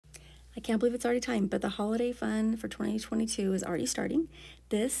I can't believe it's already time, but the holiday fun for 2022 is already starting.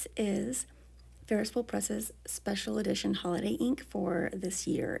 This is Ferris Press's special edition holiday ink for this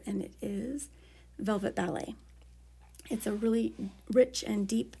year, and it is Velvet Ballet. It's a really rich and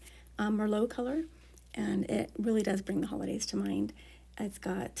deep merlot color, and it really does bring the holidays to mind. It's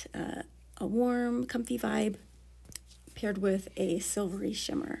got a warm, comfy vibe paired with a silvery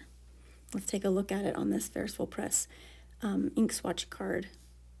shimmer. Let's take a look at it on this Ferris Press ink swatch card.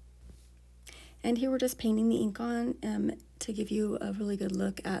 And here we're just painting the ink on to give you a really good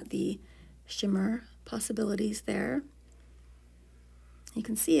look at the shimmer possibilities there. You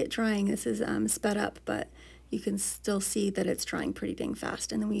can see it drying. This is sped up, but you can still see that it's drying pretty dang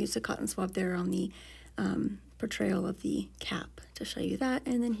fast. And then we used a cotton swab there on the portrayal of the cap to show you that.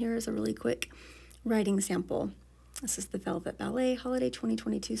 And then here is a really quick writing sample. This is the Velvet Ballet Holiday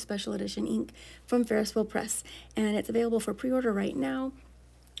 2022 Special Edition ink from Ferris Press, and it's available for pre-order right now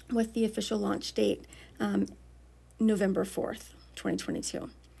with the official launch date November 4th, 2022.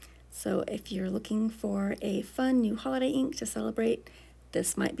 So if you're looking for a fun new holiday ink to celebrate,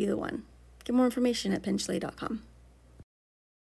 this might be the one. Get more information at pinchley.com.